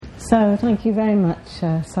So thank you very much,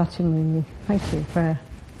 Satyamuni. Thank you for a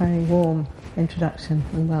very warm introduction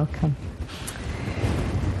and welcome.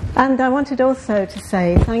 And I wanted also to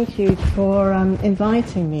say thank you for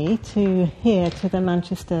inviting me to the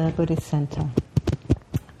Manchester Buddhist Centre.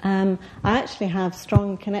 I actually have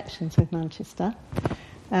strong connections with Manchester.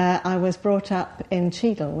 I was brought up in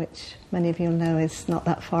Cheadle, which many of you will know is not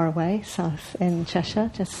that far away, south in Cheshire,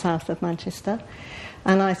 just south of Manchester.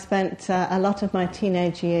 And I spent a lot of my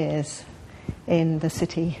teenage years in the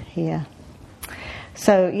city here.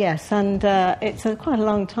 So yes, and it's quite a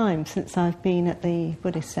long time since I've been at the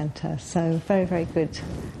Buddhist Centre, so very, very good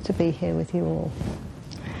to be here with you all.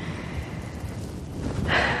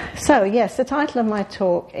 So yes, the title of my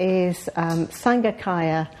talk is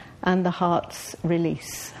Sangakaya and the Heart's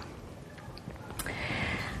Release.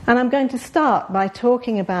 And I'm going to start by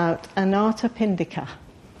talking about Anathapindika,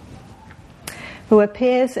 who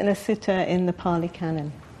appears in a sutta in the Pali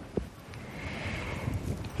Canon.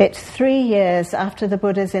 It's 3 years after the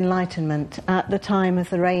Buddha's enlightenment, at the time of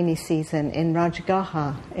the rainy season in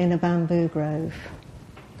Rajagaha, in a bamboo grove.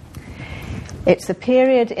 It's a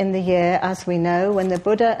period in the year, as we know, when the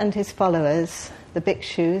Buddha and his followers, the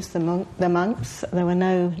bhikshus, the monks, there were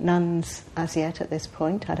no nuns as yet at this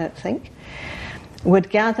point, I don't think, would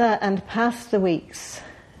gather and pass the weeks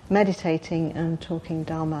meditating and talking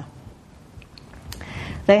Dharma.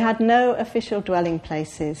 They had no official dwelling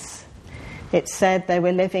places. It said they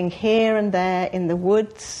were living here and there in the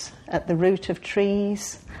woods, at the root of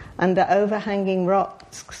trees, under overhanging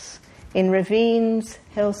rocks, in ravines,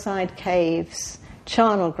 hillside caves,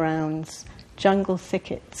 charnel grounds, jungle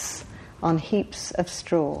thickets, on heaps of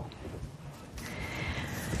straw.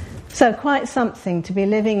 So quite something to be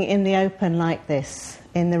living in the open like this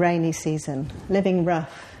in the rainy season, living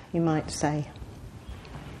rough, you might say.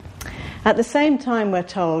 At the same time, we're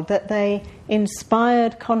told that they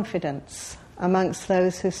inspired confidence amongst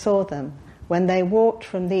those who saw them when they walked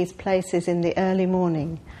from these places in the early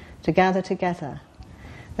morning to gather together.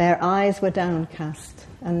 Their eyes were downcast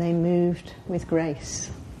and they moved with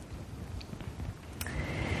grace.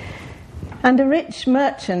 And a rich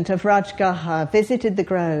merchant of Rajagaha visited the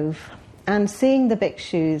grove and, seeing the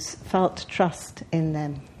bhikshus, felt trust in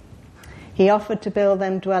them. He offered to build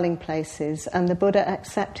them dwelling places, and the Buddha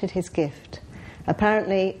accepted his gift.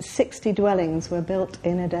 Apparently 60 dwellings were built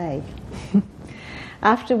in a day.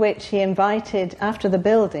 After the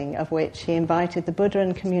building of which he invited the Buddha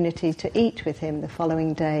and community to eat with him the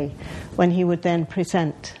following day, when he would then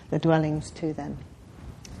present the dwellings to them.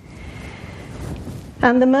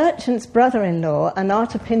 And the merchant's brother-in-law,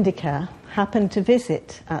 Anathapindika, happened to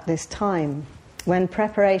visit at this time, when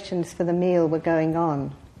preparations for the meal were going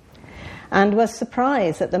on, and was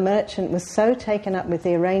surprised that the merchant was so taken up with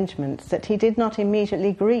the arrangements that he did not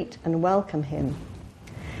immediately greet and welcome him.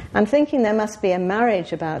 And thinking there must be a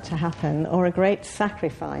marriage about to happen, or a great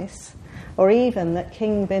sacrifice, or even that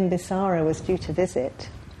King Bimbisara was due to visit,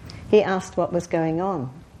 he asked what was going on.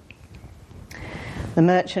 The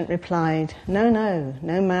merchant replied, no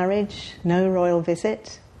marriage, no royal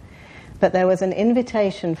visit, but there was an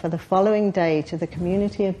invitation for the following day to the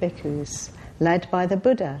community of bhikkhus, led by the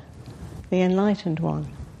Buddha, the enlightened one.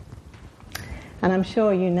 And I'm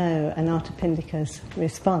sure you know Anathapindika's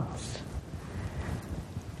response.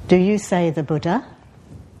 Do you say the Buddha?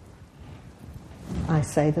 I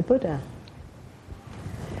say the Buddha.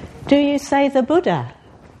 Do you say the Buddha?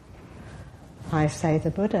 I say the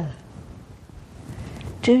Buddha.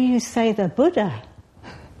 Do you say the Buddha?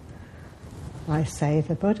 I say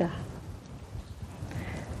the Buddha.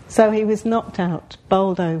 So he was knocked out,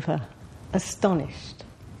 bowled over, astonished.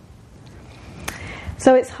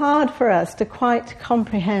 So it's hard for us to quite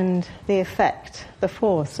comprehend the effect, the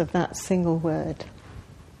force of that single word.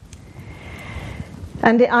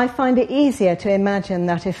 And I find it easier to imagine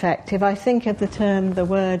that effect if I think of the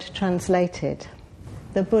word translated,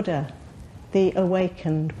 the Buddha, the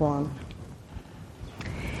awakened one.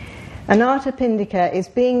 Anathapindika is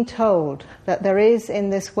being told that there is in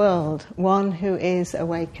this world one who is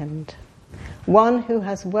awakened, one who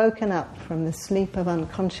has woken up from the sleep of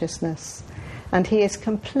unconsciousness, and he is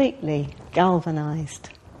completely galvanized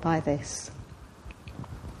by this.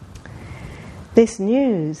 This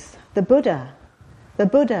news, the Buddha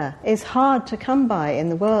is hard to come by in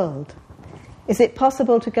the world. Is it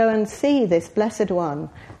possible to go and see this blessed one,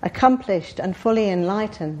 accomplished and fully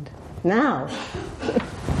enlightened, now?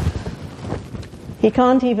 He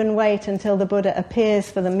can't even wait until the Buddha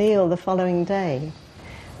appears for the meal the following day,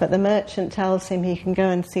 but the merchant tells him he can go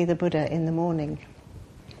and see the Buddha in the morning.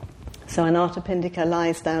 So Anathapindika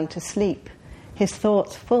lies down to sleep, his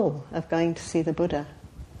thoughts full of going to see the Buddha.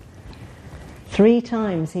 3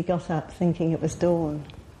 times he got up thinking it was dawn.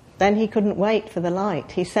 Then he couldn't wait for the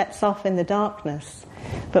light. He sets off in the darkness.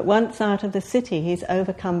 But once out of the city, he's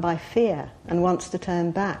overcome by fear and wants to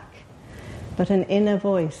turn back. But an inner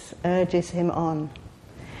voice urges him on.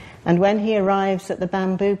 And when he arrives at the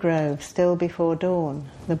bamboo grove, still before dawn,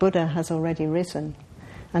 the Buddha has already risen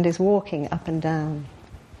and is walking up and down.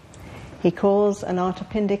 He calls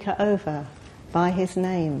Anathapindika over by his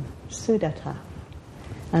name, Sudatta,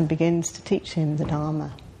 and begins to teach him the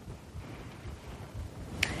Dharma.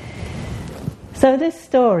 So this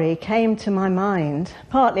story came to my mind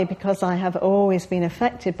partly because I have always been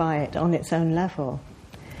affected by it on its own level,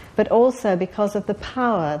 but also because of the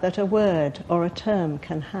power that a word or a term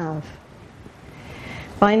can have.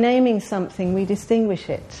 By naming something, we distinguish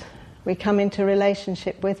it. We come into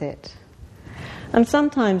relationship with it. And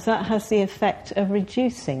sometimes that has the effect of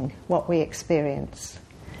reducing what we experience.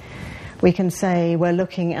 We can say we're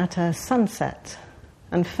looking at a sunset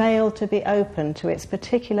and fail to be open to its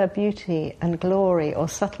particular beauty and glory or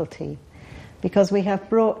subtlety because we have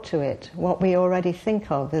brought to it what we already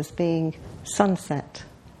think of as being sunset.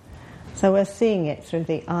 So we're seeing it through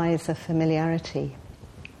the eyes of familiarity.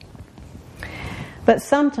 But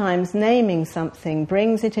sometimes naming something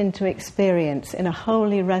brings it into experience in a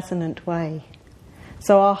wholly resonant way.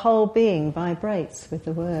 So our whole being vibrates with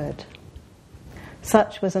the word.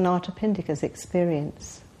 Such was Anathapindika's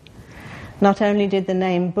experience. Not only did the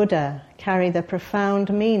name Buddha carry the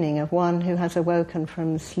profound meaning of one who has awoken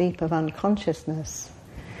from the sleep of unconsciousness,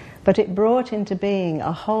 but it brought into being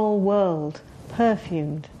a whole world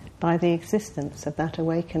perfumed by the existence of that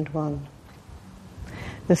awakened one.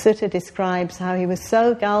 The sutta describes how he was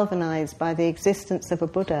so galvanized by the existence of a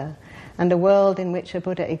Buddha and a world in which a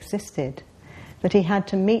Buddha existed that he had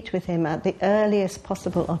to meet with him at the earliest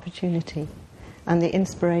possible opportunity, and the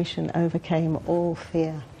inspiration overcame all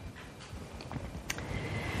fear.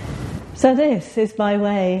 So this is by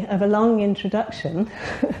way of a long introduction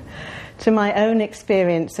to my own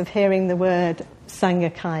experience of hearing the word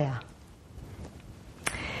Sangakaya.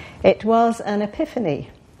 It was an epiphany,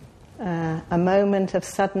 a moment of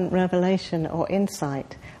sudden revelation or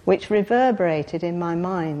insight, which reverberated in my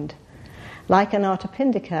mind. Like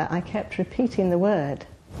Anathapindika, I kept repeating the word,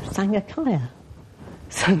 Sangakaya,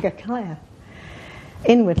 Sangakaya,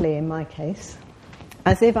 inwardly in my case,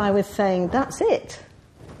 as if I was saying, that's it.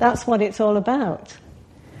 That's what it's all about.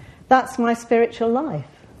 That's my spiritual life.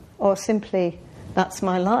 Or simply, that's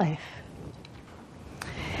my life.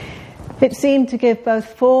 It seemed to give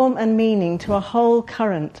both form and meaning to a whole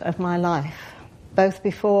current of my life, both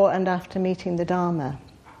before and after meeting the Dharma.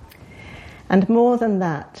 And more than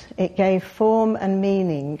that, it gave form and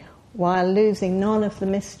meaning while losing none of the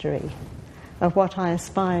mystery of what I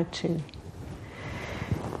aspired to.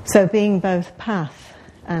 So being both path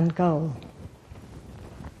and goal.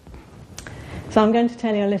 So I'm going to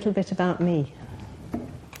tell you a little bit about me.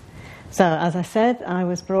 So, as I said, I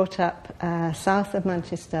was brought up south of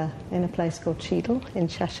Manchester in a place called Cheadle in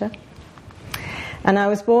Cheshire. And I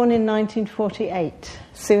was born in 1948,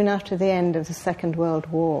 soon after the end of the Second World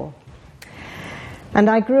War. And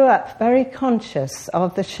I grew up very conscious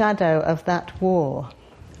of the shadow of that war,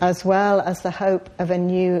 as well as the hope of a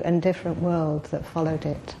new and different world that followed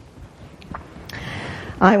it.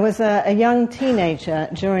 I was a young teenager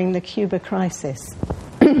during the Cuba crisis,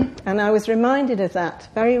 and I was reminded of that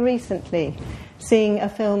very recently, seeing a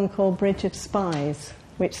film called Bridge of Spies,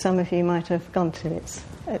 which some of you might have gone to.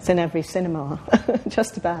 It's in every cinema,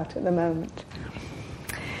 just about at the moment.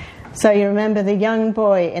 So you remember the young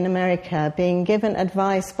boy in America being given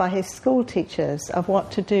advice by his school teachers of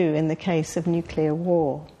what to do in the case of nuclear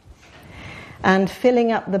war, and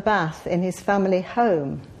filling up the bath in his family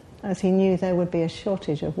home, as he knew there would be a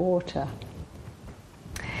shortage of water.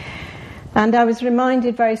 And I was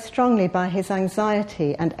reminded very strongly by his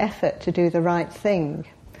anxiety and effort to do the right thing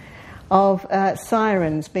of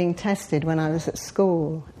sirens being tested when I was at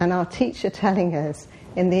school, and our teacher telling us,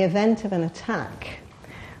 in the event of an attack,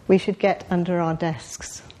 we should get under our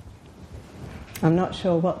desks. I'm not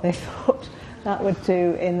sure what they thought that would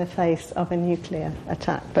do in the face of a nuclear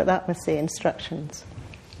attack, but that was the instructions.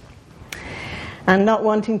 And not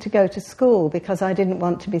wanting to go to school because I didn't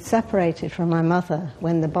want to be separated from my mother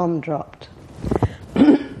when the bomb dropped.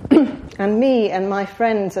 And me and my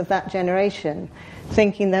friends of that generation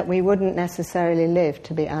thinking that we wouldn't necessarily live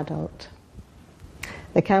to be adult.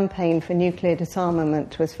 The campaign for nuclear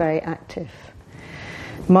disarmament was very active.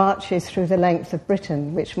 Marches through the length of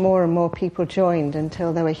Britain, which more and more people joined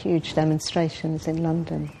until there were huge demonstrations in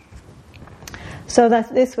London. So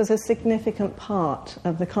that this was a significant part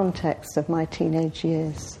of the context of my teenage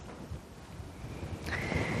years.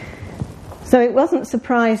 So it wasn't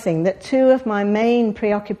surprising that two of my main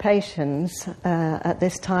preoccupations at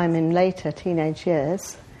this time in later teenage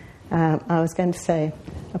years, I was going to say,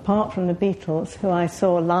 apart from the Beatles, who I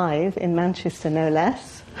saw live in Manchester no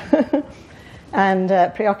less,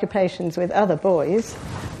 and preoccupations with other boys,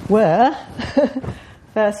 were,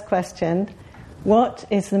 first question, what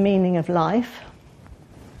is the meaning of life?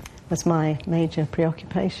 Was my major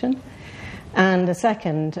preoccupation. And the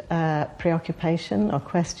second preoccupation or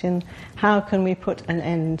question, how can we put an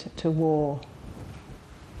end to war?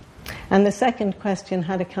 And the second question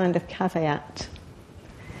had a kind of caveat.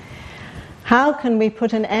 How can we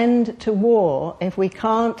put an end to war if we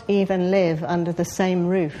can't even live under the same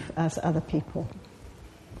roof as other people?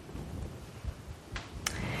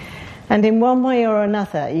 And in one way or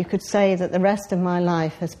another, you could say that the rest of my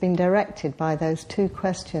life has been directed by those two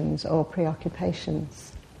questions or preoccupations.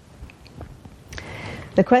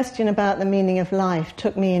 The question about the meaning of life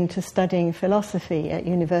took me into studying philosophy at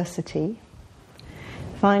university,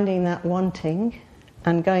 finding that wanting,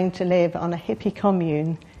 and going to live on a hippie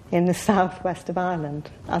commune in the southwest of Ireland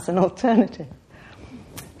as an alternative,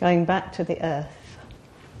 going back to the earth.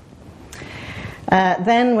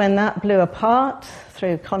 Then when that blew apart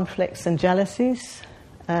through conflicts and jealousies,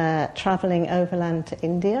 travelling overland to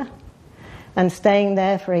India and staying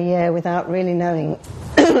there for a year without really knowing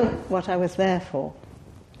what I was there for.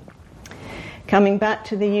 Coming back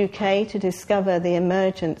to the UK to discover the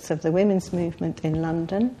emergence of the women's movement in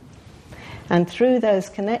London, and through those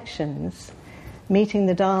connections, meeting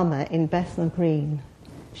the Dharma in Bethnal Green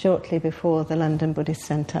shortly before the London Buddhist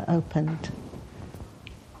Centre opened.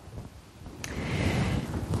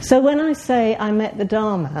 So when I say I met the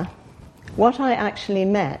Dharma, what I actually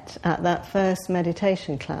met at that first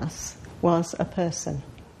meditation class was a person,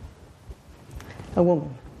 a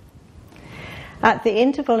woman. At the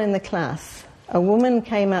interval in the class, a woman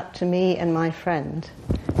came up to me and my friend,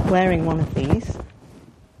 wearing one of these,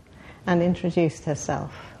 and introduced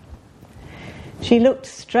herself. She looked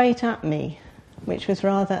straight at me, which was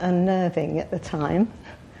rather unnerving at the time,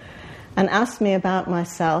 and asked me about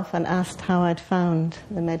myself and asked how I'd found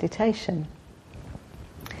the meditation.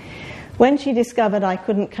 When she discovered I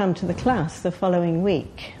couldn't come to the class the following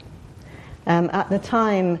week, at the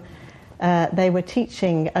time they were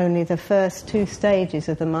teaching only the first two stages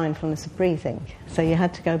of the mindfulness of breathing, so you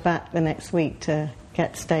had to go back the next week to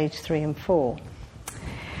get stage 3 and 4.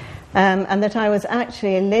 And that I was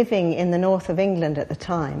actually living in the north of England at the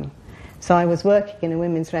time. So I was working in a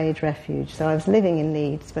women's aid refuge. So I was living in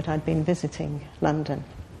Leeds, but I'd been visiting London.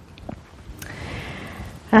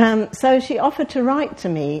 So she offered to write to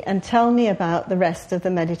me and tell me about the rest of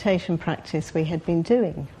the meditation practice we had been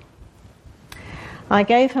doing. I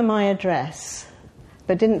gave her my address,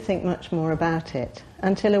 but didn't think much more about it,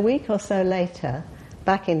 until a week or so later,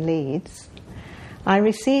 back in Leeds, I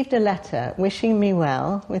received a letter wishing me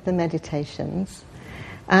well with the meditations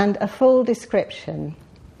and a full description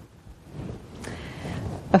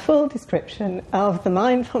of the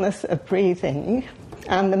mindfulness of breathing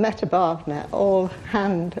and the Metta Bhavana, all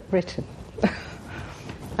handwritten,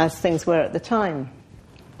 as things were at the time.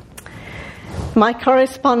 My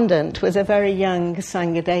correspondent was a very young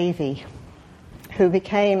Sangha Devi, who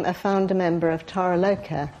became a founder member of Tara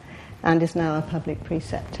Loka and is now a public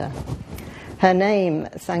preceptor. Her name,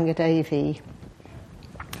 Sangha Devi,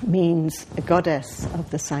 means a goddess of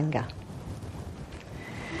the Sangha.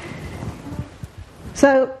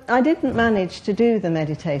 So I didn't manage to do the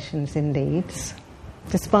meditations in Leeds,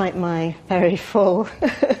 despite my very full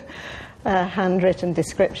handwritten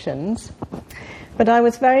descriptions. But I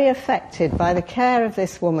was very affected by the care of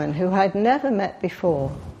this woman who I'd never met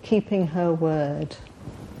before, keeping her word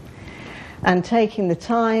and taking the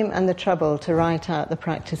time and the trouble to write out the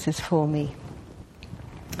practices for me.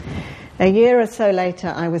 A year or so later,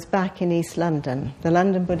 I was back in East London. The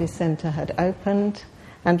London Buddhist Centre had opened,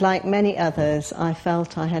 and like many others, I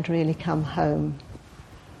felt I had really come home.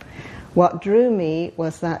 What drew me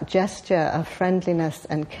was that gesture of friendliness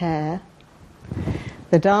and care,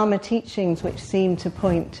 the Dharma teachings which seemed to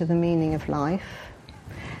point to the meaning of life,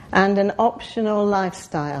 and an optional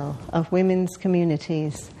lifestyle of women's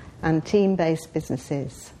communities and team-based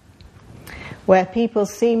businesses, where people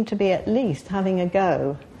seemed to be at least having a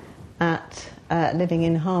go at living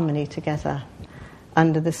in harmony together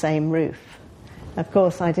under the same roof. Of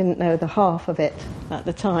course, I didn't know the half of it at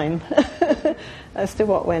the time as to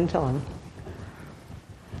what went on.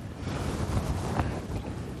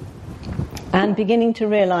 And beginning to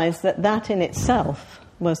realise that that in itself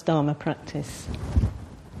was Dharma practice.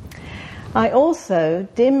 I also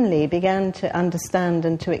dimly began to understand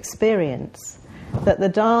and to experience that the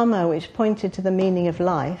Dharma which pointed to the meaning of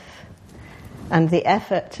life and the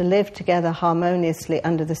effort to live together harmoniously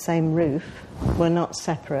under the same roof were not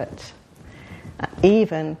separate,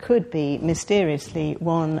 even could be mysteriously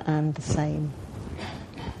one and the same.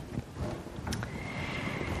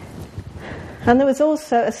 And there was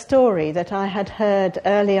also a story that I had heard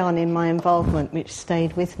early on in my involvement which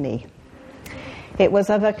stayed with me. It was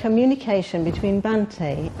of a communication between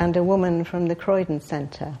Bhante and a woman from the Croydon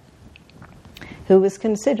Centre who was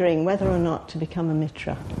considering whether or not to become a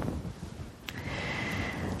mitra.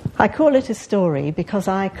 I call it a story because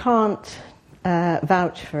I can't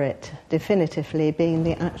vouch for it definitively being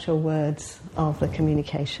the actual words of the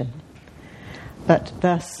communication. But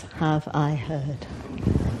thus have I heard.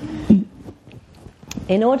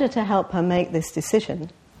 In order to help her make this decision,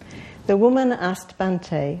 the woman asked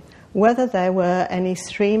Bhante whether there were any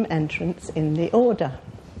stream entrants in the order.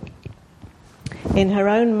 In her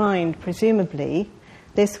own mind, presumably,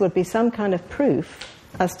 this would be some kind of proof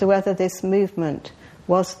as to whether this movement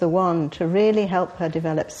was the one to really help her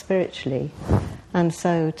develop spiritually, and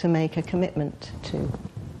so to make a commitment to.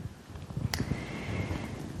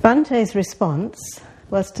 Bhante's response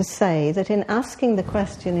was to say that in asking the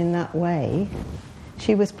question in that way,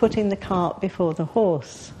 she was putting the cart before the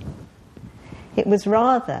horse. It was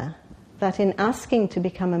rather that in asking to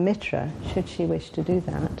become a mitra, should she wish to do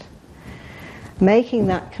that, making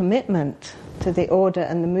that commitment to the order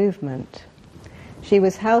and the movement, she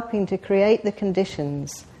was helping to create the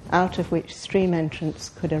conditions out of which stream entrance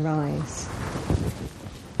could arise.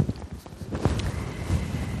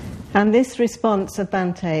 And this response of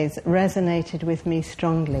Bhante's resonated with me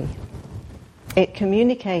strongly. It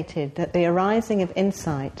communicated that the arising of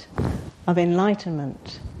insight, of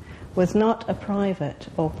enlightenment, was not a private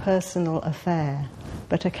or personal affair,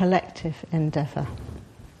 but a collective endeavour.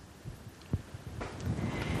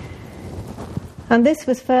 And this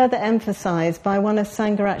was further emphasised by one of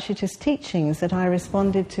Sangharakshita's teachings that I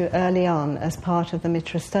responded to early on as part of the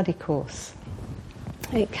Mitra study course.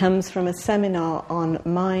 It comes from a seminar on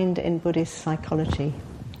mind in Buddhist psychology,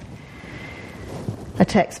 a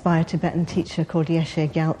text by a Tibetan teacher called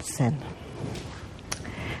Yeshe Gyaltsen.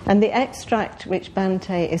 And the extract which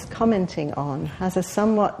Bhante is commenting on has a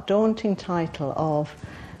somewhat daunting title of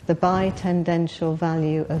The Bitendential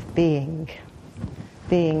Value of Being,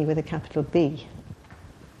 being with a capital B.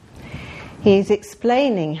 He's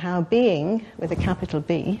explaining how being, with a capital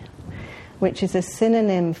B, which is a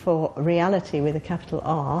synonym for reality with a capital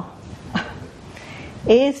R,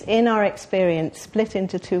 is in our experience split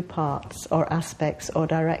into two parts or aspects or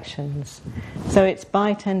directions. So it's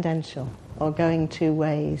bitendential, or going two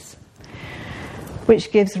ways,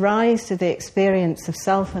 which gives rise to the experience of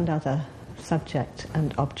self and other, subject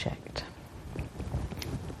and object.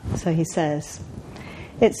 So he says,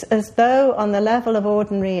 it's as though on the level of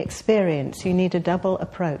ordinary experience you need a double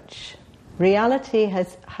approach. Reality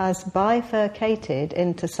has bifurcated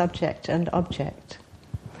into subject and object.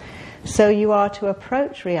 So you are to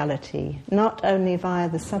approach reality not only via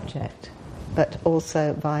the subject, but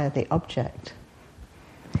also via the object.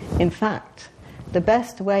 In fact, the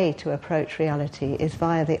best way to approach reality is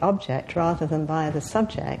via the object rather than via the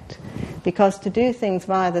subject, because to do things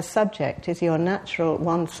via the subject is your natural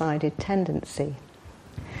one-sided tendency.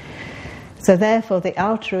 So therefore the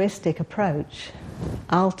altruistic approach,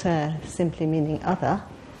 alter simply meaning other,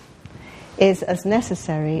 is as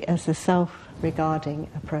necessary as the self-regarding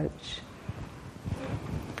approach.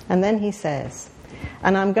 And then he says,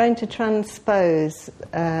 and I'm going to transpose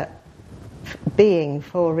being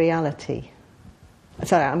for reality.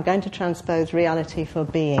 Sorry, I'm going to transpose reality for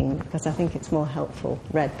being because I think it's more helpful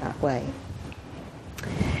read that way.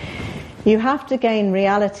 You have to gain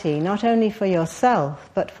reality not only for yourself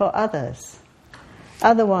but for others.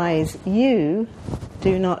 Otherwise, you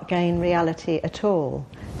do not gain reality at all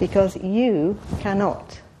because you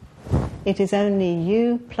cannot. It is only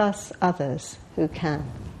you plus others who can.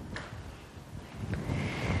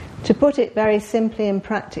 To put it very simply and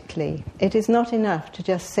practically, it is not enough to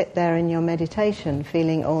just sit there in your meditation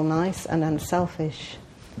feeling all nice and unselfish.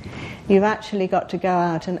 You've actually got to go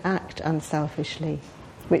out and act unselfishly,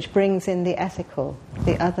 which brings in the ethical,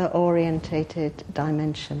 the other-orientated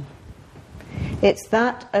dimension. It's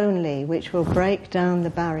that only which will break down the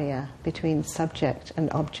barrier between subject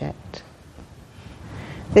and object.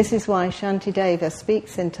 This is why Shantideva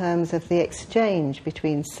speaks in terms of the exchange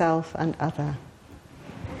between self and other.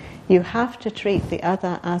 You have to treat the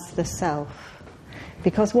other as the self,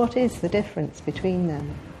 because what is the difference between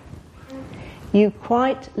them? You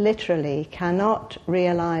quite literally cannot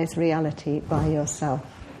realize reality by yourself.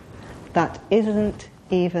 That isn't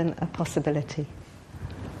even a possibility.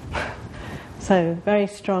 So, very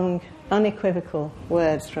strong, unequivocal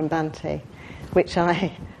words from Bhante. which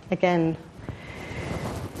I, again,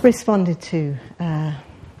 responded to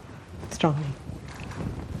strongly.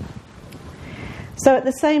 So at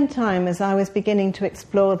the same time as I was beginning to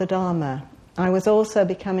explore the Dharma, I was also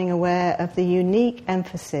becoming aware of the unique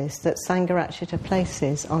emphasis that Sangharakshita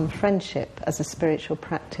places on friendship as a spiritual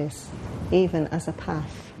practice, even as a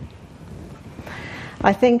path.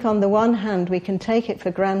 I think on the one hand we can take it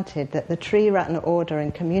for granted that the Triratna order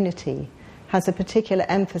and community has a particular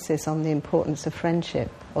emphasis on the importance of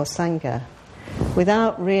friendship or Sangha,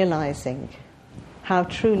 without realizing how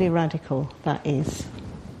truly radical that is.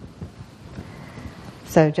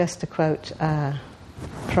 So just to quote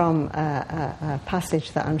from a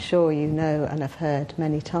passage that I'm sure you know and have heard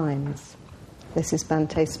many times. This is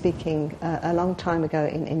Bhante speaking a long time ago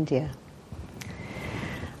in India.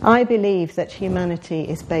 I believe that humanity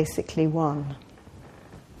is basically one.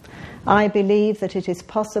 I believe that it is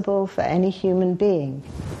possible for any human being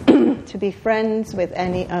to be friends with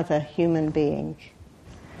any other human being.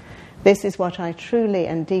 This is what I truly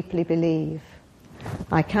and deeply believe.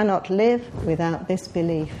 I cannot live without this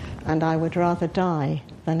belief, and I would rather die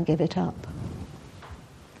than give it up.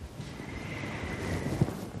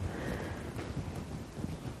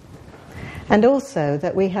 And also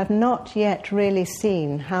that we have not yet really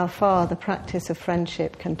seen how far the practice of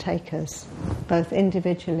friendship can take us, both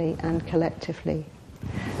individually and collectively,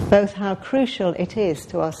 both how crucial it is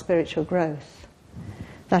to our spiritual growth,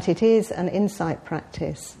 that it is an insight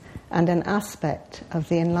practice and an aspect of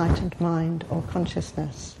the enlightened mind or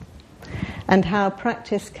consciousness, and how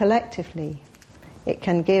practiced collectively it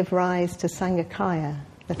can give rise to Sangakaya,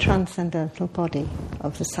 the transcendental body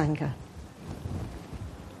of the Sangha.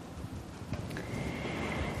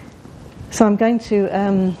 So I'm going to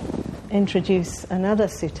introduce another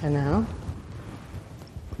sutta now.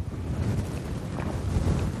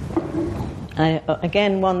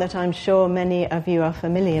 Again, one that I'm sure many of you are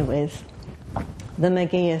familiar with, the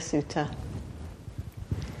Maggiya Sutta.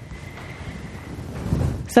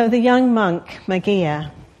 So the young monk,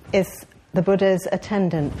 Maggiya, is the Buddha's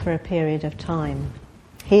attendant for a period of time.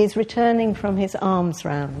 He is returning from his alms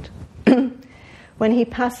round when he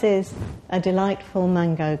passes a delightful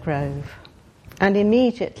mango grove, and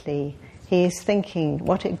immediately he is thinking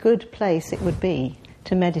what a good place it would be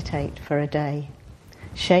to meditate for a day,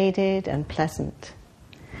 shaded and pleasant.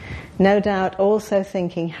 No doubt also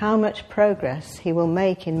thinking how much progress he will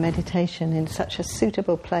make in meditation in such a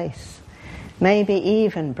suitable place, maybe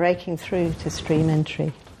even breaking through to stream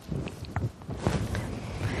entry.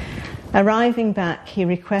 Arriving back, he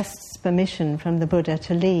requests permission from the Buddha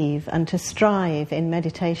to leave and to strive in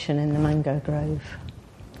meditation in the mango grove,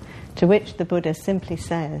 to which the Buddha simply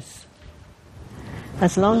says,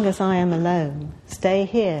 "As long as I am alone, stay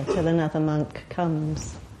here till another monk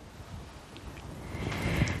comes."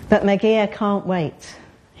 But Maggiya can't wait.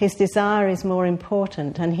 His desire is more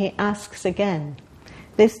important, and he asks again,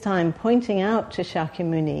 this time pointing out to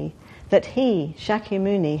Shakyamuni that he,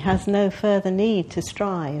 Shakyamuni, has no further need to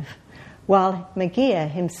strive, while Maggiya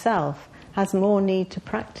himself has more need to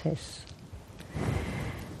practice.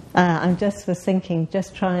 I just was thinking,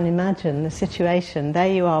 just try and imagine the situation.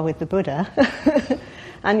 There you are with the Buddha,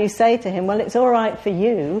 and you say to him, well, it's all right for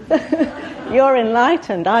you. You're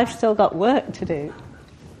enlightened. I've still got work to do.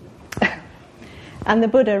 And the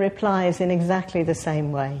Buddha replies in exactly the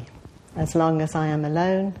same way. As long as I am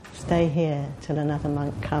alone, stay here till another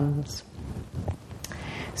monk comes.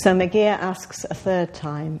 So Maggiya asks a third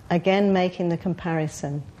time, again making the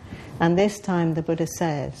comparison. And this time the Buddha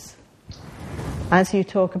says, as you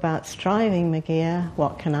talk about striving, Maggiya,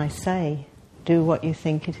 what can I say? Do what you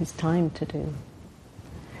think it is time to do.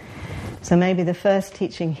 So maybe the first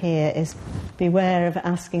teaching here is beware of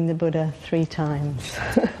asking the Buddha 3 times.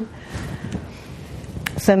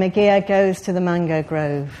 So Maggiya goes to the mango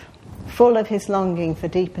grove, full of his longing for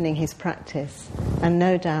deepening his practice, and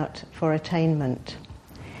no doubt for attainment.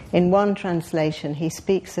 In one translation, he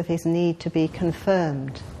speaks of his need to be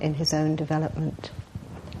confirmed in his own development.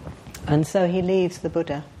 And so he leaves the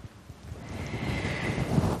Buddha.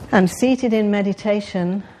 And seated in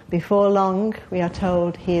meditation, before long, we are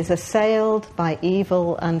told, he is assailed by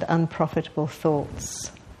evil and unprofitable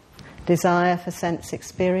thoughts, desire for sense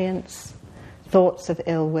experience, thoughts of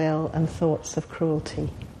ill will, and thoughts of cruelty.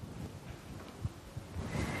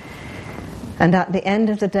 And at the end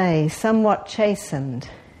of the day, somewhat chastened,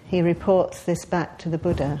 he reports this back to the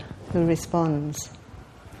Buddha, who responds,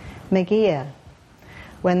 Maggiya,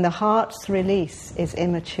 when the heart's release is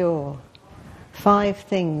immature, 5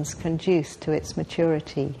 things conduce to its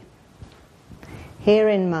maturity.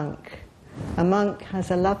 Herein, monk, a monk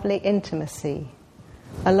has a lovely intimacy,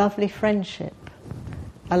 a lovely friendship,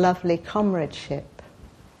 a lovely comradeship.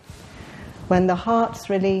 When the heart's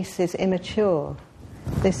release is immature,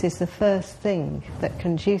 this is the first thing that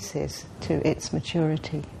conduces to its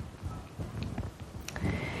maturity.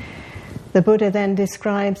 The Buddha then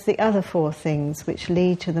describes the other four things which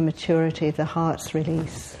lead to the maturity of the heart's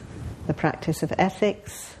release: the practice of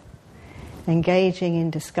ethics, engaging in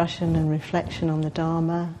discussion and reflection on the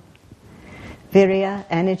Dharma, virya,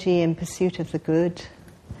 energy in pursuit of the good,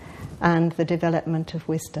 and the development of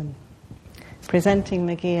wisdom, presenting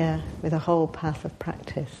Maggia with a whole path of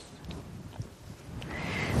practice.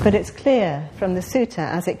 But it's clear from the sutta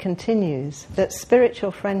as it continues that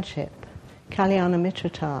spiritual friendship, Kalyana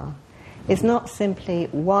Mitrata, is not simply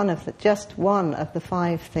just one of the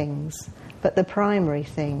five things, but the primary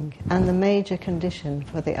thing and the major condition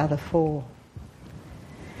for the other four.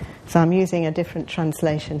 So I'm using a different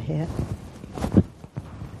translation here.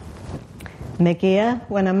 Maggia,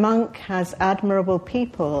 when a monk has admirable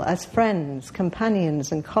people as friends,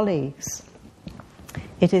 companions and colleagues,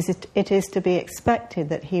 it is to be expected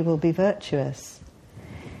that he will be virtuous.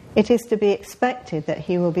 It is to be expected that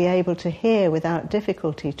he will be able to hear without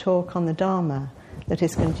difficulty talk on the Dharma that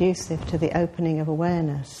is conducive to the opening of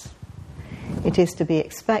awareness. It is to be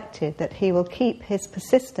expected that he will keep his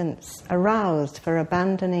persistence aroused for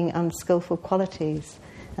abandoning unskillful qualities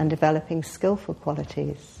and developing skillful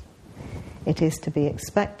qualities. It is to be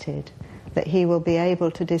expected that he will be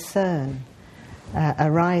able to discern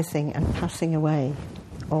arising and passing away,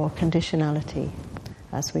 or conditionality,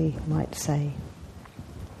 as we might say.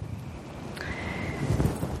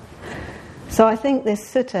 So I think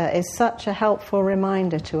this sutta is such a helpful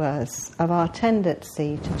reminder to us of our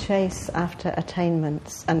tendency to chase after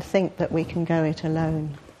attainments and think that we can go it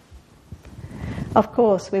alone. Of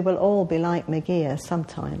course, we will all be like Maggia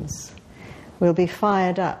sometimes. We'll be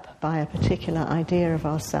fired up by a particular idea of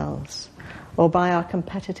ourselves, or by our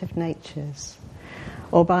competitive natures,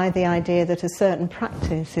 or by the idea that a certain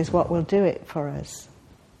practice is what will do it for us.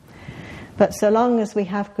 But so long as we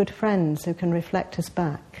have good friends who can reflect us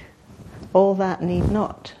back, all that need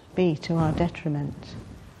not be to our detriment.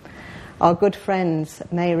 Our good friends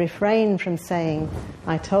may refrain from saying,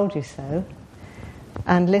 "I told you so,"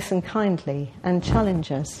 and listen kindly and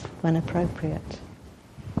challenge us when appropriate.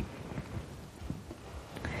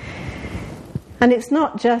 And it's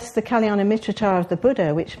not just the Kalyana Mitrata of the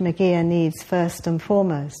Buddha which Maggia needs first and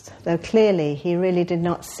foremost, though clearly he really did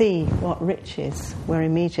not see what riches were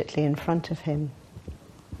immediately in front of him.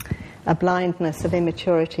 A blindness of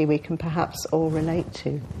immaturity we can perhaps all relate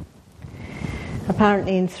to.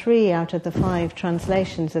 Apparently in 3 out of the 5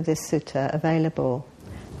 translations of this sutta available,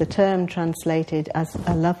 the term translated as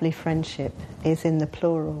a lovely friendship is in the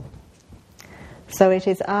plural. So it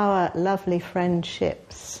is our lovely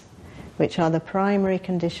friendships which are the primary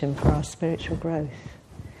condition for our spiritual growth.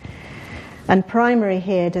 And primary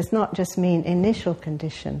here does not just mean initial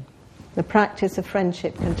condition. The practice of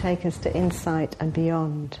friendship can take us to insight and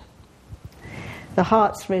beyond. The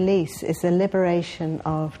heart's release is the liberation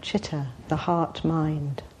of citta, the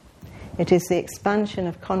heart-mind. It is the expansion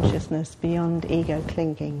of consciousness beyond ego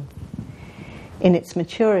clinging. In its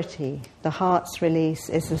maturity, the heart's release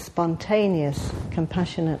is the spontaneous,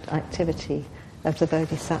 compassionate activity of the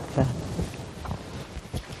Bodhisattva.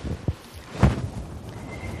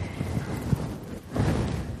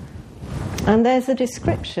 And there's a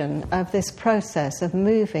description of this process of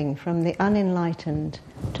moving from the unenlightened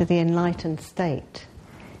to the enlightened state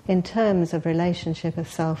in terms of relationship of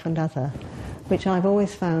self and other, which I've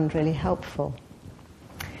always found really helpful.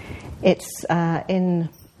 It's in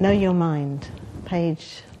Know Your Mind,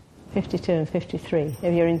 page 52 and 53,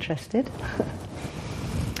 if you're interested.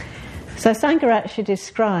 So Sangharakshita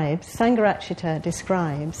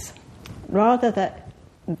describes,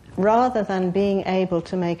 rather than being able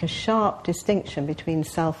to make a sharp distinction between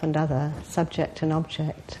self and other, subject and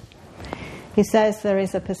object, he says there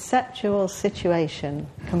is a perceptual situation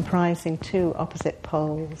comprising 2 opposite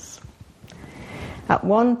poles. At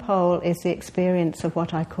one pole is the experience of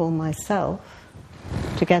what I call myself,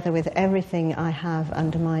 together with everything I have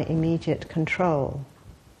under my immediate control.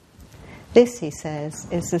 This, he says,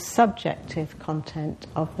 is the subjective content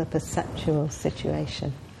of the perceptual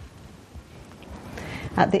situation.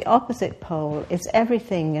 At the opposite pole is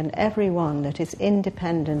everything and everyone that is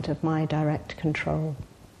independent of my direct control.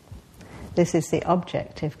 This is the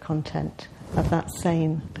objective content of that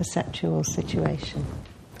same perceptual situation.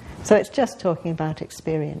 So it's just talking about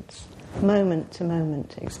experience,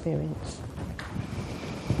 moment-to-moment experience.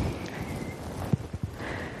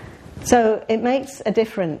 So it makes a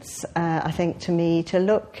difference, I think, to me, to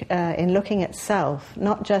look in looking at self,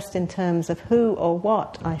 not just in terms of who or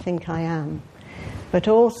what I think I am, but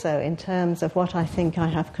also in terms of what I think I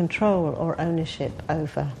have control or ownership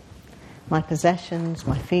over. My possessions,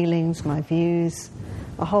 my feelings, my views,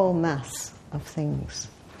 a whole mass of things.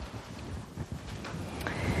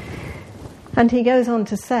 And he goes on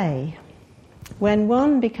to say, when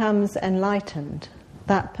one becomes enlightened,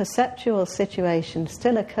 that perceptual situation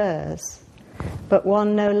still occurs, but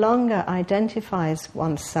one no longer identifies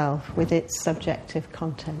oneself with its subjective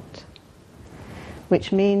content,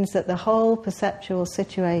 which means that the whole perceptual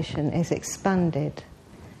situation is expanded,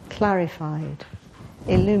 clarified,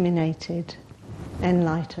 illuminated,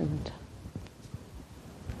 enlightened.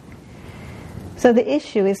 So the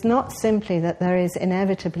issue is not simply that there is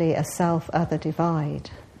inevitably a self-other divide,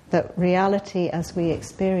 that reality as we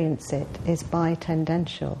experience it is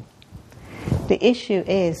bitendential. The issue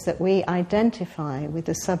is that we identify with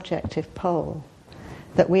the subjective pole,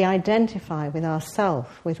 that we identify with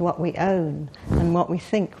ourself, with what we own and what we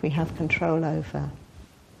think we have control over.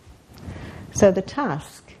 So the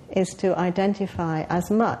task is to identify as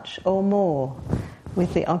much or more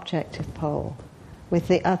with the objective pole, with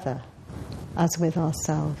the other, as with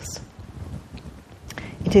ourselves.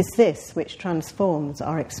 It is this which transforms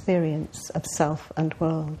our experience of self and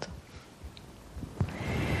world.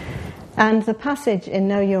 And the passage in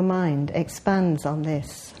Know Your Mind expands on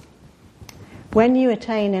this. When you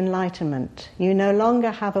attain enlightenment, you no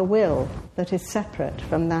longer have a will that is separate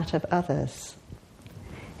from that of others.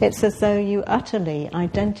 It's as though you utterly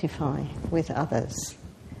identify with others.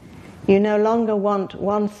 You no longer want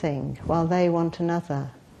one thing while they want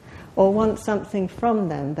another, or want something from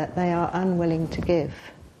them that they are unwilling to give.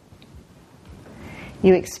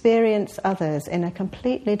 You experience others in a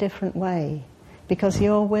completely different way because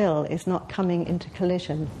your will is not coming into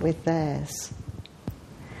collision with theirs.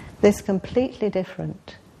 This completely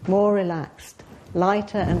different, more relaxed,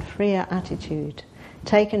 lighter and freer attitude,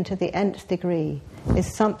 taken to the nth degree,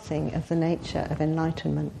 is something of the nature of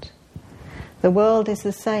enlightenment. The world is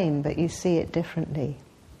the same, but you see it differently.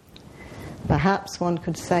 Perhaps one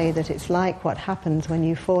could say that it's like what happens when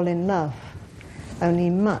you fall in love, only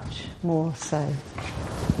much more so.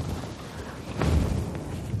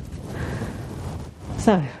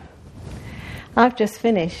 So, I've just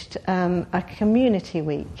finished a community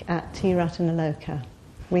week at T. Ratanaloka.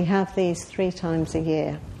 We have these 3 times a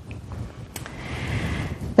year.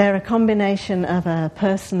 They're a combination of a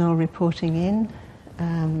personal reporting in,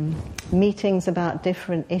 meetings about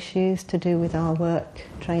different issues to do with our work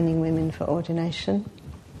training women for ordination,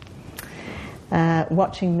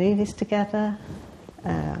 watching movies together.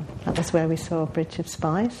 That was where we saw Bridge of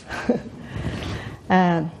Spies.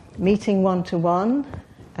 Meeting one-to-one.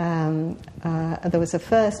 There was a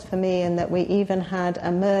first for me in that we even had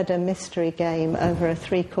a murder mystery game over a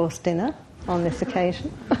 3-course dinner on this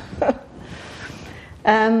occasion.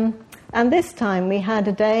 And this time we had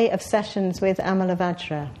a day of sessions with Amala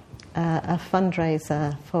Vajra, a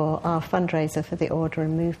fundraiser for our fundraiser for the Order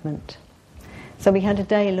and Movement. So we had a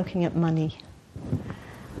day looking at money,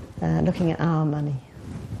 looking at our money,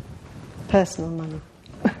 personal money.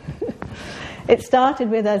 It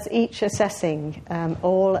started with us each assessing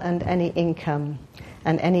all and any income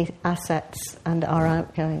and any assets and our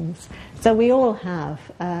outgoings. So we all have,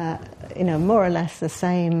 more or less the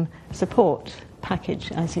same support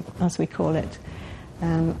package, as we call it,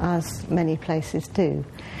 as many places do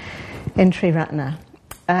in Triratna.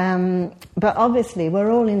 But obviously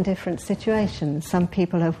we're all in different situations. Some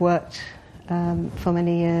people have worked for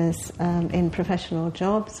many years in professional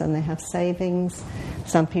jobs and they have savings.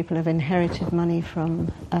 Some people have inherited money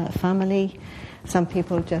from family. Some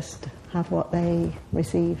people just have what they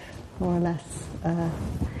receive more or less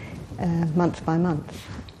month by month.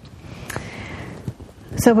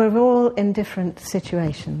 So we're all in different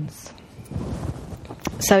situations.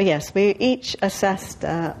 So yes, we each assessed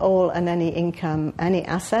all and any income, any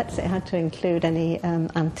assets. It had to include any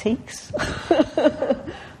antiques,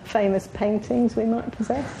 famous paintings we might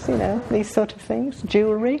possess, these sort of things,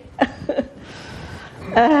 jewellery.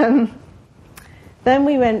 Then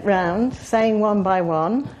we went round saying one by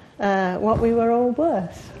one what we were all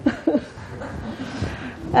worth.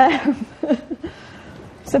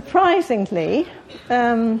 Surprisingly,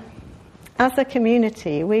 as a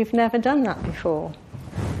community, we've never done that before,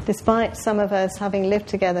 despite some of us having lived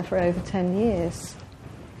together for over 10 years.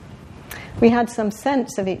 We had some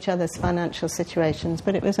sense of each other's financial situations,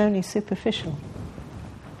 but it was only superficial.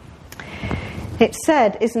 It's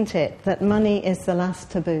said, isn't it, that money is the last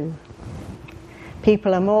taboo.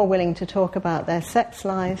 People are more willing to talk about their sex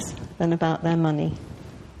lives than about their money.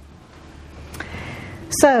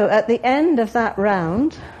 So at the end of that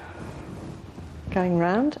round, going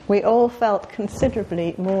round, we all felt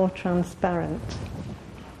considerably more transparent.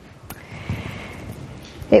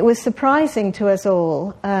 It was surprising to us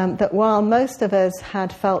all that while most of us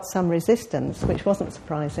had felt some resistance, which wasn't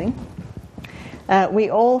surprising, we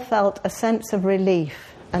all felt a sense of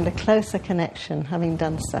relief and a closer connection having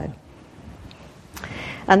done so.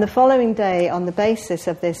 And the following day, on the basis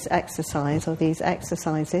of this exercise, or these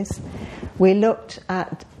exercises, we looked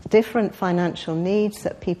at different financial needs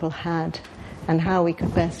that people had and how we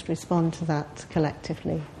could best respond to that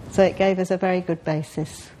collectively. So it gave us a very good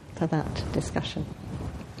basis for that discussion.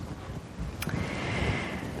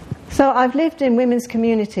 So I've lived in women's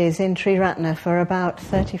communities in Triratna for about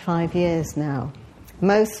 35 years now,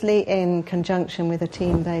 mostly in conjunction with a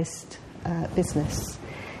team-based business.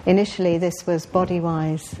 Initially, this was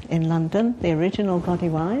Bodywise in London, the original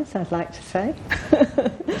Bodywise, I'd like to say,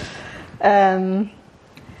 and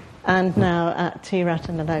now at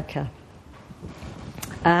Triratna.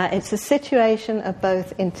 It's a situation of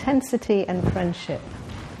both intensity and friendship,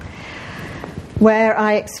 where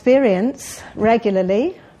I experience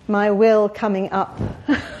regularly my will coming up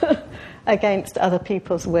against other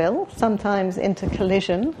people's will, sometimes into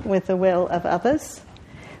collision with the will of others,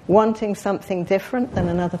 wanting something different than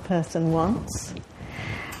another person wants,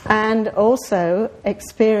 and also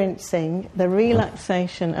experiencing the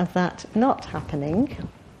relaxation of that not happening,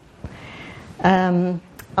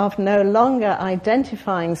 of no longer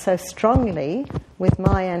identifying so strongly with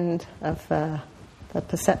my end of the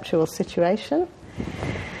perceptual situation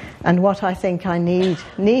and what I think I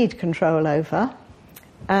need control over,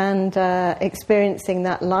 and experiencing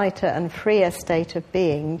that lighter and freer state of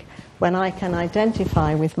being when I can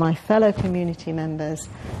identify with my fellow community members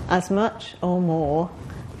as much or more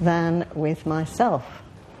than with myself.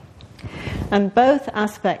 And both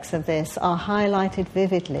aspects of this are highlighted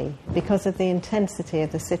vividly because of the intensity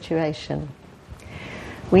of the situation.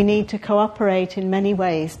 We need to cooperate in many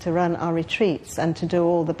ways to run our retreats and to do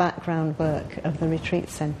all the background work of the retreat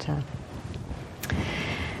centre.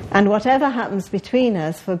 And whatever happens between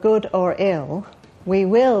us, for good or ill, we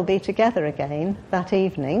will be together again that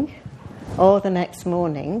evening or the next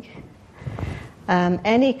morning.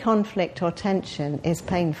 Any conflict or tension is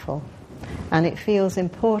painful, and it feels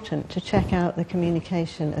important to check out the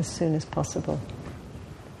communication as soon as possible.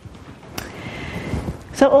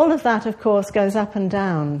 So all of that, of course, goes up and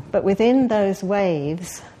down, but within those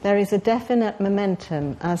waves there is a definite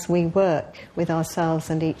momentum as we work with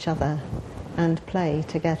ourselves and each other and play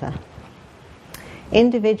together.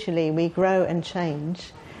 Individually we grow and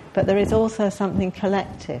change, but there is also something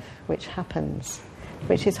collective which happens,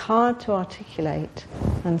 which is hard to articulate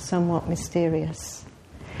and somewhat mysterious,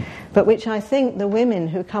 but which I think the women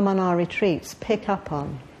who come on our retreats pick up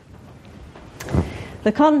on.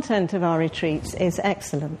 The content of our retreats is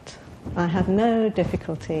excellent. I have no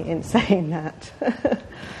difficulty in saying that.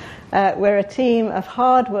 We're a team of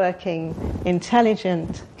hard-working,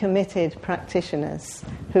 intelligent, committed practitioners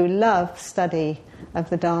who love study of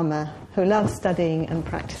the Dharma, who love studying and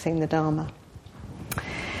practicing the Dharma.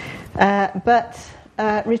 But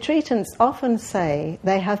retreatants often say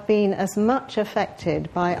they have been as much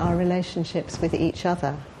affected by our relationships with each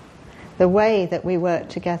other, the way that we work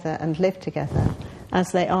together and live together,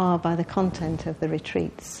 as they are by the content of the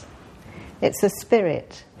retreats. It's a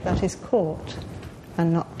spirit that is caught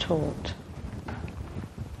and not taught.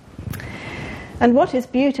 And what is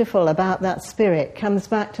beautiful about that spirit comes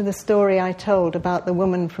back to the story I told about the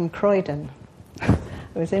woman from Croydon. It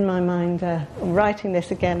was in my mind writing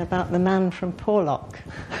this again about the man from Porlock.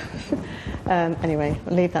 Anyway,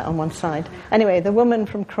 I'll leave that on one side. Anyway, the woman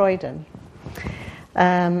from Croydon.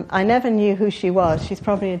 I never knew who she was. She's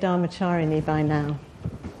probably a Dharmacharini by now.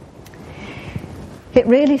 It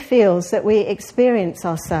really feels that we experience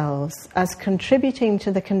ourselves as contributing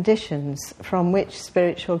to the conditions from which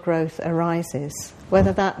spiritual growth arises,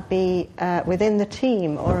 whether that be within the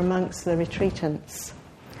team or amongst the retreatants.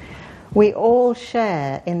 We all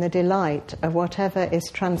share in the delight of whatever is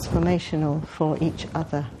transformational for each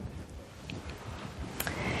other.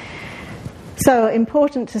 So,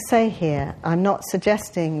 important to say here, I'm not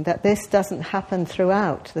suggesting that this doesn't happen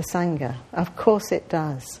throughout the Sangha. Of course it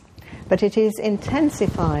does. But it is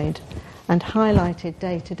intensified and highlighted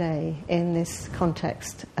day to day in this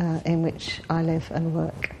context in which I live and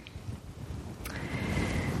work.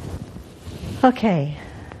 Okay,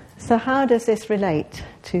 so how does this relate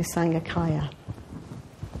to Sangakaya?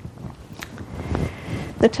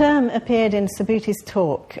 The term appeared in Subhuti's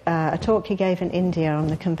talk, a talk he gave in India on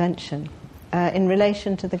the convention, in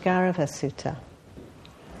relation to the Gaurava Sutta.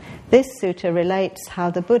 This sutta relates how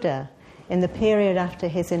the Buddha, in the period after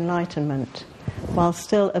his enlightenment, while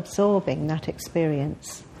still absorbing that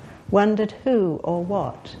experience, wondered who or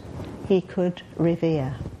what he could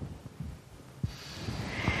revere.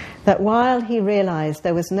 that while he realized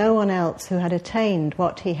there was no one else who had attained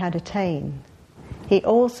what he had attained, he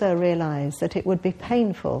also realized that it would be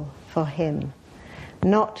painful for him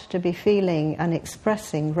not to be feeling and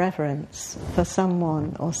expressing reverence for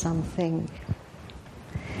someone or something.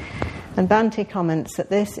 And Bhante comments that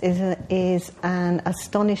this is an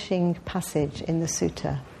astonishing passage in the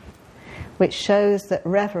sutta, which shows that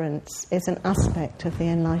reverence is an aspect of the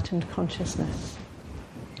enlightened consciousness.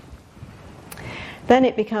 Then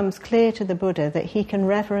it becomes clear to the Buddha that he can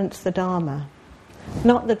reverence the Dharma,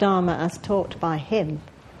 not the Dharma as taught by him.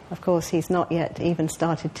 Of course, he's not yet even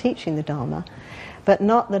started teaching the Dharma, but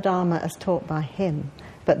not the Dharma as taught by him,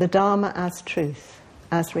 but the Dharma as truth,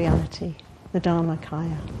 as reality, the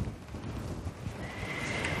Dharmakaya.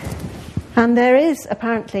 And there is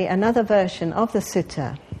apparently another version of the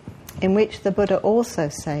sutta in which the Buddha also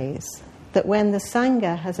says that when the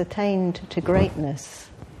Sangha has attained to greatness,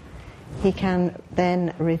 he can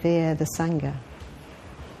then revere the Sangha.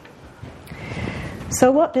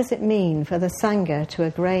 So what does it mean for the Sangha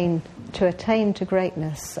to attain to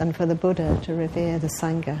greatness and for the Buddha to revere the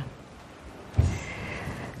Sangha?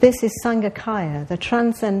 This is Sangakaya, the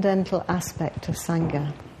transcendental aspect of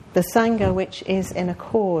Sangha, the Sangha which is in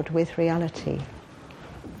accord with reality,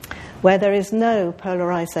 where there is no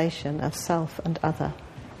polarization of self and other.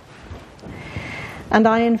 And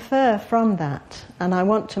I infer from that, and I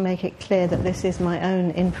want to make it clear that this is my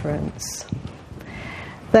own inference,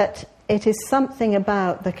 that it is something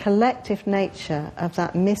about the collective nature of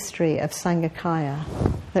that mystery of Sangakaya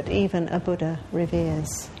that even a Buddha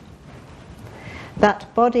reveres.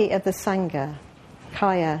 That body of the Sangha,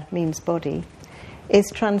 Kaya means body, is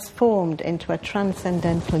transformed into a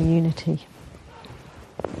transcendental unity.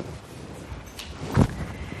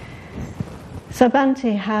 So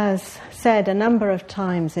Bhante has said a number of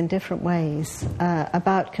times in different ways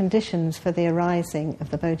about conditions for the arising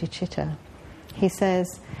of the bodhicitta. He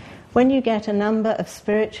says, when you get a number of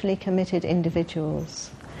spiritually committed individuals,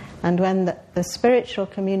 and when the spiritual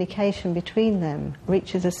communication between them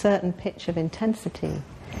reaches a certain pitch of intensity,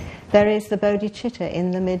 there is the bodhicitta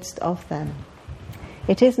in the midst of them.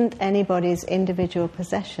 It isn't anybody's individual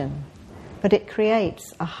possession, but it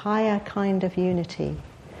creates a higher kind of unity,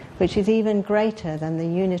 which is even greater than the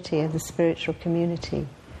unity of the spiritual community.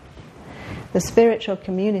 The spiritual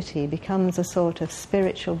community becomes a sort of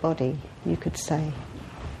spiritual body, you could say.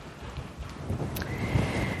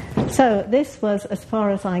 So this was as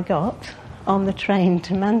far as I got on the train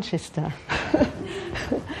to Manchester.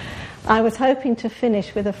 I was hoping to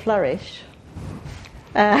finish with a flourish,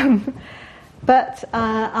 but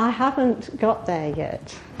I haven't got there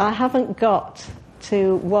yet. I haven't got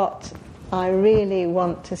to what I really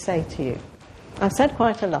want to say to you. I've said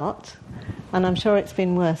quite a lot, and I'm sure it's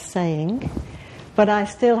been worth saying, but I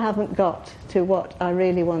still haven't got to what I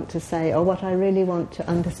really want to say or what I really want to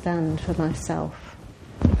understand for myself.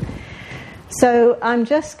 So I'm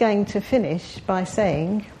just going to finish by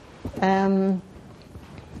saying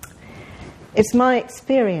it's my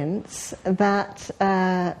experience that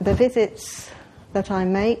the visits that I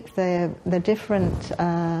make, the different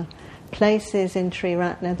places in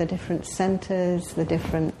Triratna, the different centres, the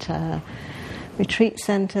different retreat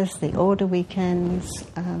centres, the order weekends,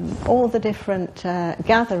 all the different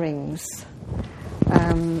gatherings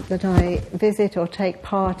that I visit or take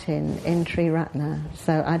part in Triratna.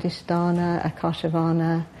 So Adhisthana,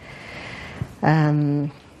 Akashavana,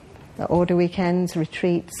 the order weekends,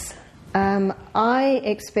 retreats. I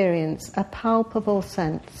experience a palpable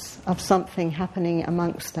sense of something happening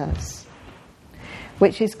amongst us,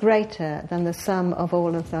 which is greater than the sum of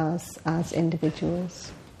all of us as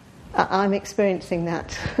individuals. I'm experiencing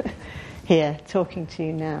that here, talking to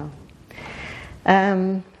you now.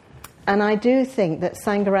 And I do think that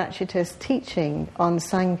Sangharakshita's teaching on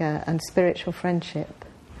Sangha and spiritual friendship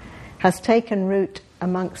has taken root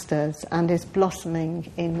amongst us and is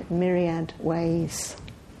blossoming in myriad ways.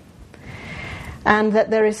 And that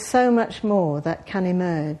there is so much more that can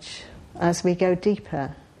emerge as we go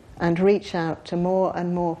deeper and reach out to more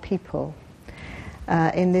and more people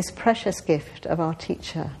in this precious gift of our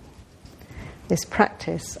teacher, this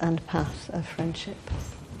practice and path of friendship.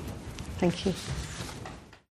 Thank you.